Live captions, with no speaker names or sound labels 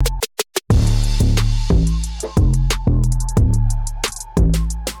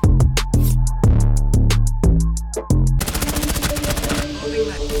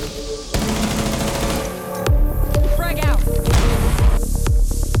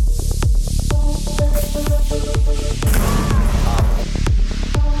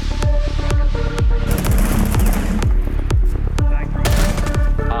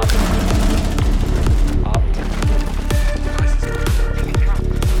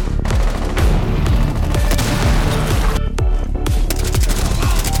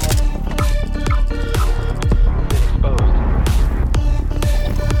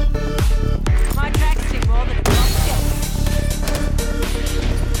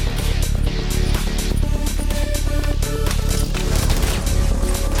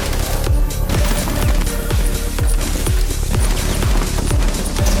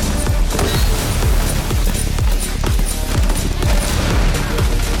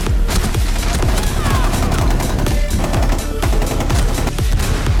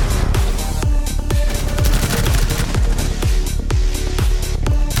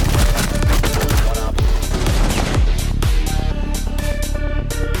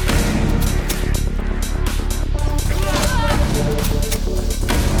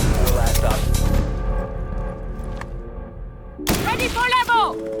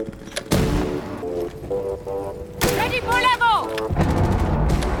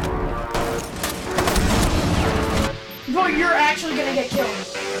actually gonna get killed.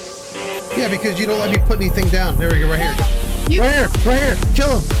 Yeah, because you don't let me put anything down. There we go, right here. Right here, right here.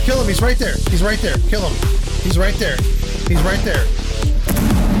 Kill him, he's right there. He's right there, kill him. He's right there. He's right there.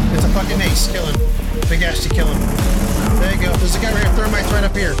 It's a fucking ace, kill him. Big Ash to kill him. There you go, there's a guy right here, Thermite's right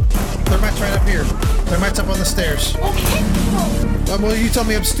up here. Thermite's right up here. Thermite's up on the stairs. Okay. Well, you told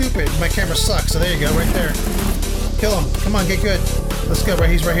me I'm stupid. My camera sucks, so there you go, right there. Kill him. Come on, get good. Let's go, right?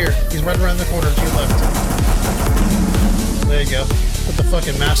 He's right here. He's right around the corner to your left. There you go. Put the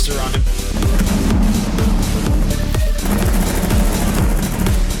fucking master on him.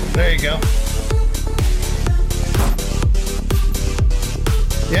 There you go.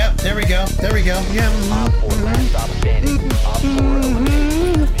 Yep, there we go. There we go. Yeah.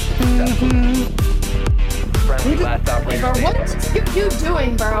 Hey, bro, what are you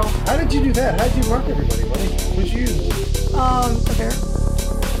doing, bro? How did you do that? How did you mark everybody, buddy? What'd you use? Okay.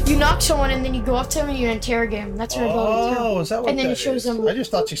 You knock someone and then you go up to him and you interrogate him. That's your ability. Oh, is that what and then that it shows is? them. I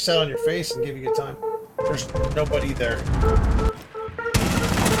just thought you sat on your face and gave you a good time. There's nobody there.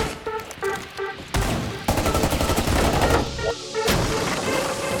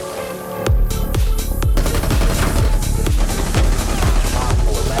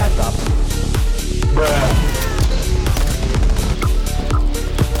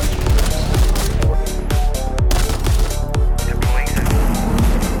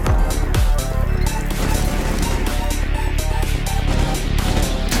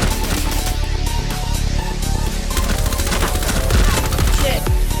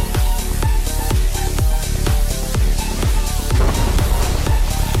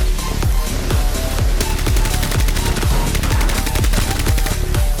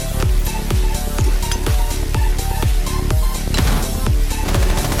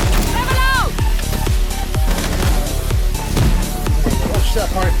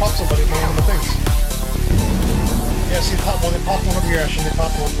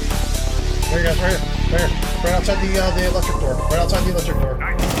 The electric door. Right outside the electric door.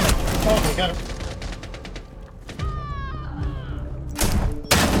 Oh, we got him.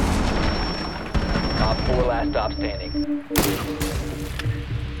 Top 4 last stop standing.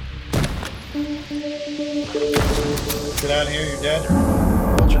 Get out of here, you're dead.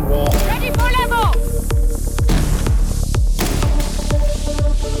 Electric wall. Ready for level!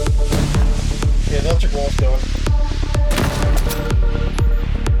 Yeah, the electric wall's going.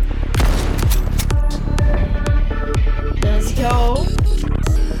 Let's go.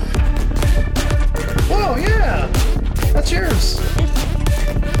 Whoa, yeah! That's yours!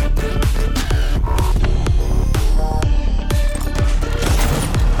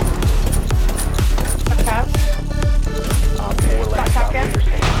 Okay. Back again.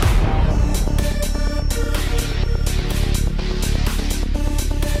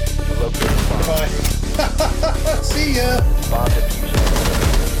 Goodbye. See ya! Bomb diffusion.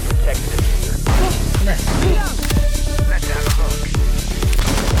 Protect the diffuser. Come here. Let's have a look.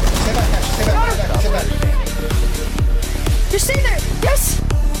 Stay back, Ash. Stay back, stay back, stay back. Just stay there. Yes.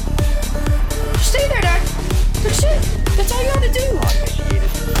 Just stay there, Dad. That's it. That's all you gotta do.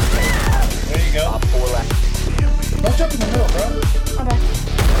 Initiated. There you go. Top 4 last. Don't jump in the middle, bro. Okay.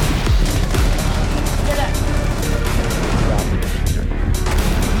 Get that. Drop the diffuser.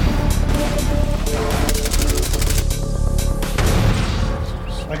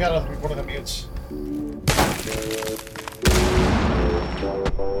 I got one of the mutes.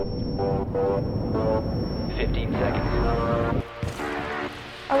 15 seconds.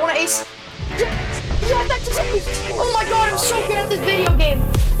 I want to ace. Yeah, that's just. Oh my god, I'm so good at this video game.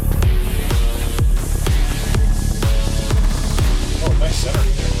 Oh, nice center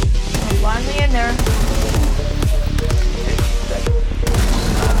there. Line me in there. 15 seconds.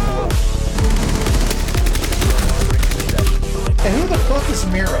 And who the fuck is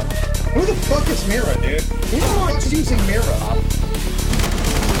Mira? Who the fuck is Mira, dude? Who the fuck's using Mira?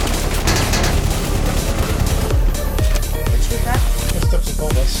 Let's do that. What steps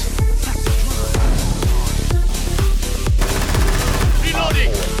above us?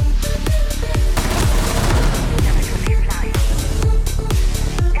 Reloading!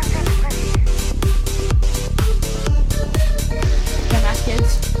 Dumbass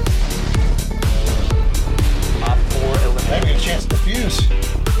kids. Top 4 I eliminated. haven't got a chance to defuse.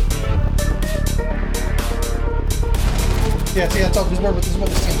 Yeah, see, that's all. This is where this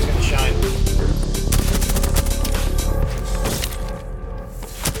team's gonna shine.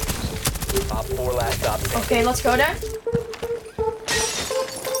 Top 4 last stop standing. Okay, let's go there.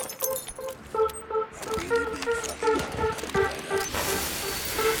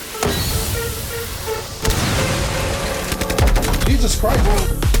 Jesus Christ!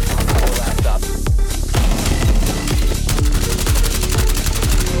 Top 4 last stop.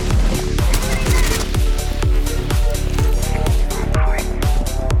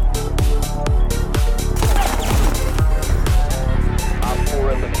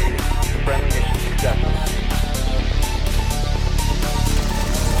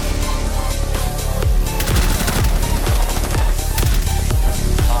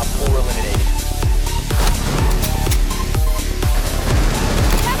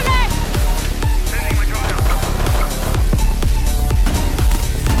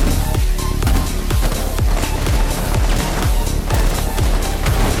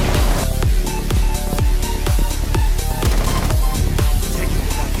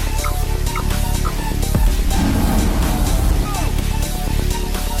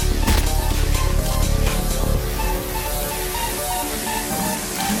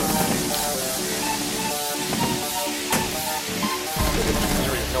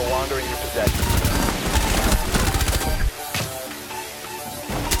 longer in your possession.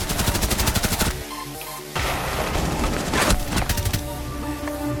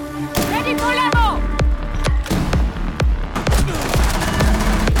 Ready for level!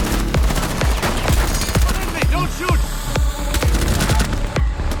 Don't shoot!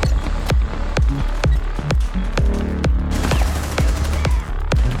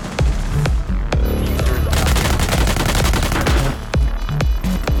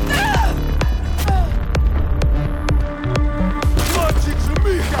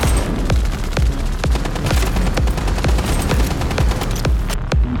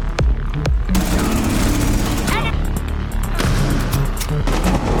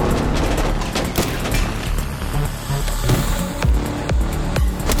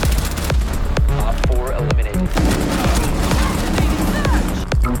 Op 4 eliminated.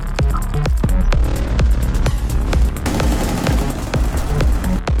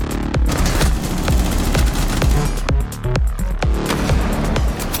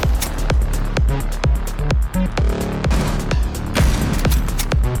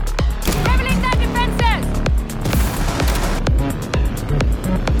 Leveling their defenses!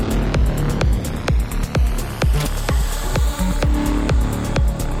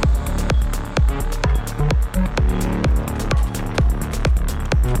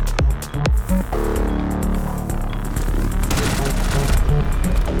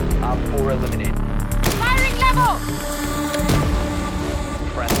 Op 4 eliminated. Firing level!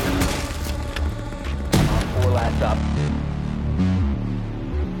 Friendly. Op 4 last op.